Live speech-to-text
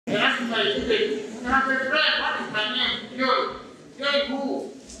my children, I have a friend, what is my name? Joy. Joy who?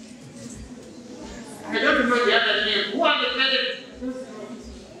 I don't know the other name. Who are the parents?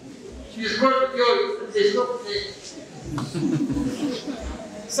 She's called Joy. They stop there.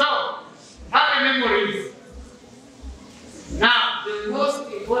 So, happy memories. Now, the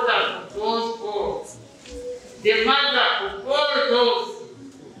most important of those all, the mother of all those,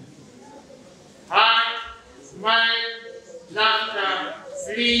 had smile, laughter,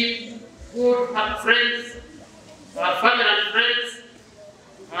 sleep, good friends, family and friends,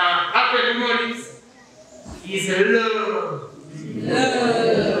 happy memories, is love.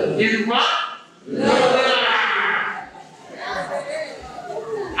 Love. Is what? Love.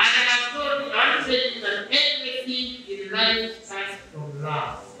 And I have told you, I'm saying that everything in life starts from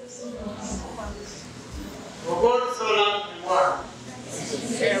love. For God so loved the world,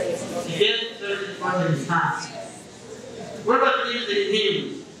 He gave His only Son. Whoever believes in Him,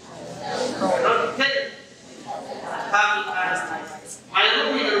 not take, have eternal life. I know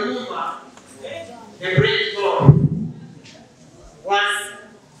in the room, the great God was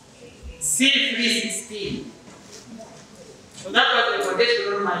C316. So that was the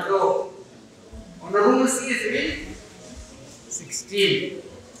quotation on my door. On the room C316.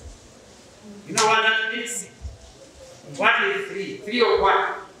 You know what that means? What is 3? 3 of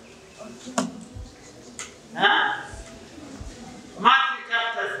what? Huh? Matthew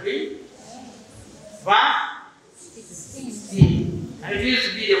chapter 3, verse 16. And it used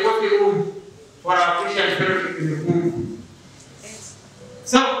to be the working room for our Christian fellowship in the room.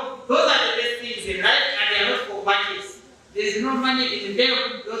 So, those are the best things in life, and they are not for budgets. There is no money in them.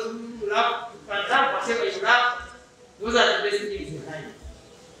 Those who love, you can love whatever you love. Those are the best things in life.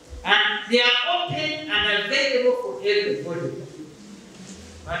 And they are open and available for everybody.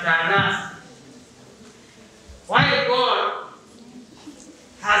 But alas, while God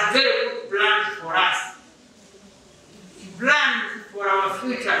has very good plans for us, plans for our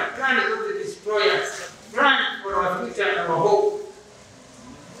future, plans not to destroy us, plans for our future and our hope,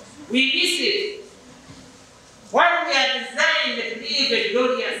 we miss it. While we are designed to live a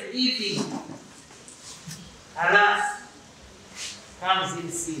glorious living, alas, comes in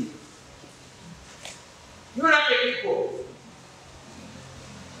sin. You are the people.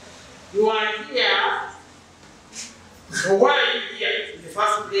 You are here. So why are you here in the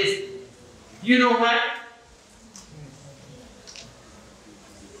first place? You know why?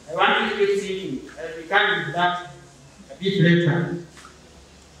 I want you to think. We can do that a bit later.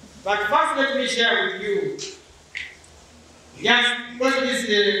 But first, let me share with you. Yes, because these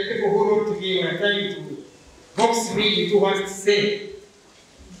people who wrote to me were trying to box me into what to say.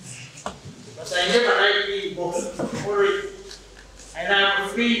 But I never like being boxed. Always. And I'm a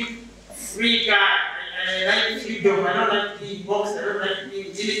free guy. I like freedom. I don't like being boxed. I don't like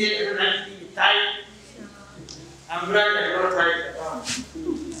being diligent. I don't like being tight. I'm glad I'm not tight at all.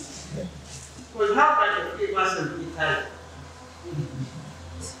 Because how can a free person be tight?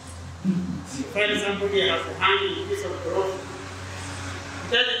 You find somebody has a hanging piece of rope.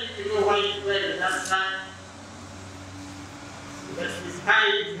 He doesn't even know why he's wearing that time. But he's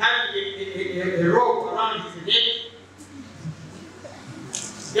having a rope around his neck.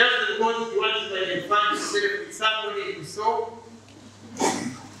 Just because he wants to identify himself with somebody he saw,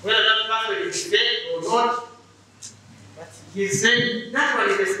 whether that person is dead or not. But he's saying, that one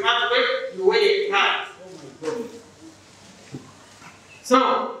is a smart way, you wear a card. Oh my God. So,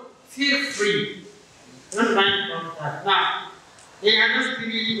 feel free. Don't mind about that. Now, they are not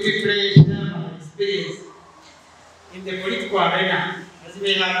really refresh my experience in the political arena, as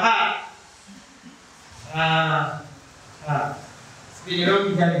we have had. It's been a long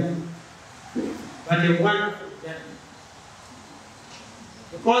journey, but a wonderful journey.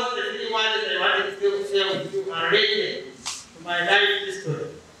 Because the 3 words I wanted to share with you are related to my life history.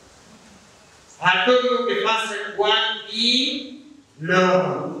 I told you the first one being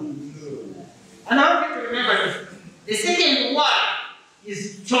love. And I want you to remember this. The second word is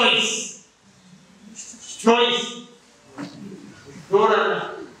choice. Choice.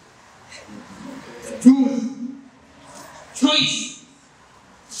 Choose. Choice.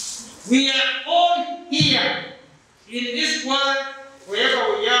 We are all here in this world,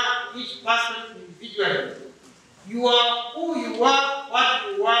 wherever we are, each person individually. You are who you are,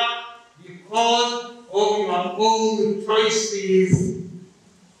 what you are, because of your own choices.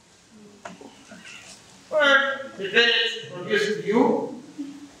 Well, the parents produced you,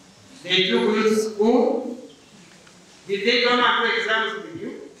 they took you to school. Did they come and do exams with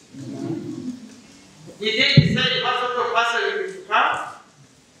you? Did they decide what sort of person you will become?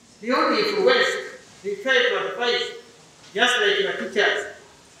 They only influenced, they try to advise, just like your teachers.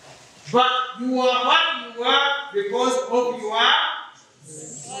 But you are what you are because of your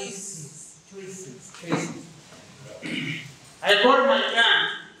choices. I called my gun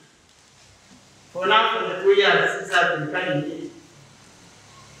for now for the 2 years since I've been carrying it.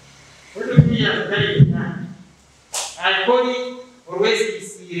 For the 2 years carrying the gun. I call it always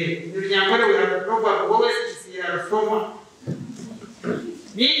ECA. The Nyangore will have a proper always ECA reformer.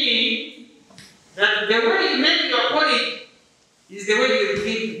 Meaning that the way you make your porridge is the way you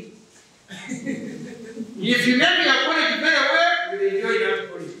drink it. If you make your porridge very well, you will enjoy that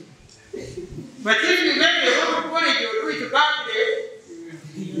porridge. But if you make a wrong porridge, you do it badly,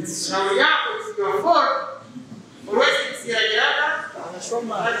 it's your fault. Always it's your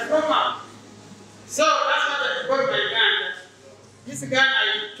trauma. So that's what I call my gun. This gun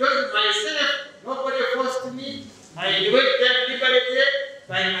I chose myself, nobody forced me. I enjoyed that liberty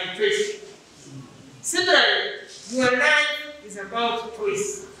by my choice. Similarly, your life is about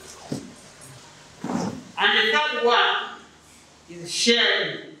choice. And the third one is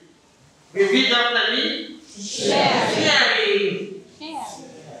sharing. Repeat after me. Sharing.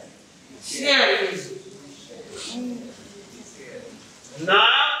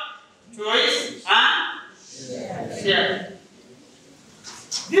 Love, choice, and sharing.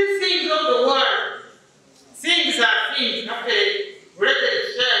 These things of the world, things are things. After related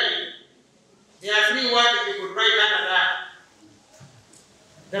sharing, there are 3 words you could write under that.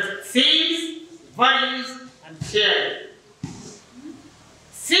 The things, values, and sharing.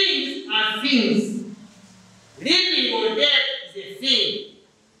 Things are things. Living or death is a thing.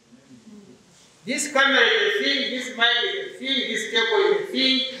 This camera is a thing, this mic is a thing, this table is a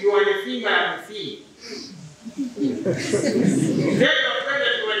thing, you are a thing, I am a thing. Tell your friend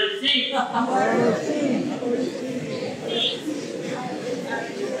that you are a thing.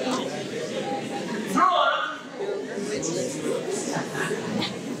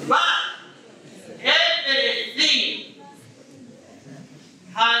 But everything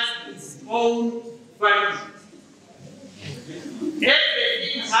has its own value.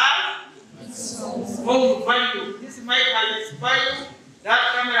 Everything has its own value. This mic has its value, that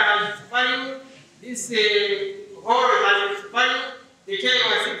camera has its value, this hall has its value, the chair you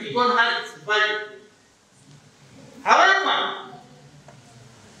are sitting on has its value. However,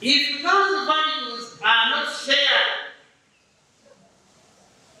 if those values are not shared,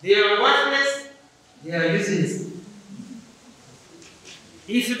 they are worthless, they are useless.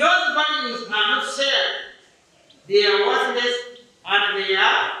 If those values are not shared, they are worthless and they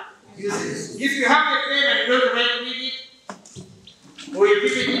are useless. If you have a pen and you don't write with it, or you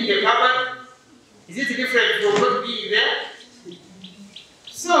keep it in the cupboard, is it different from what being there?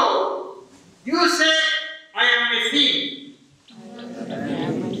 So, you say, I am a thing.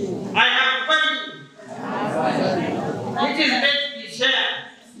 I have value. Which is meant to be shared.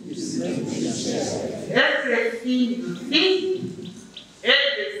 Everything you think,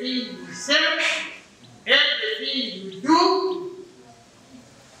 everything you say, everything you do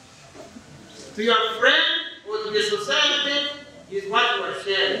to your friend or to the society is what you are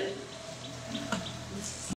sharing.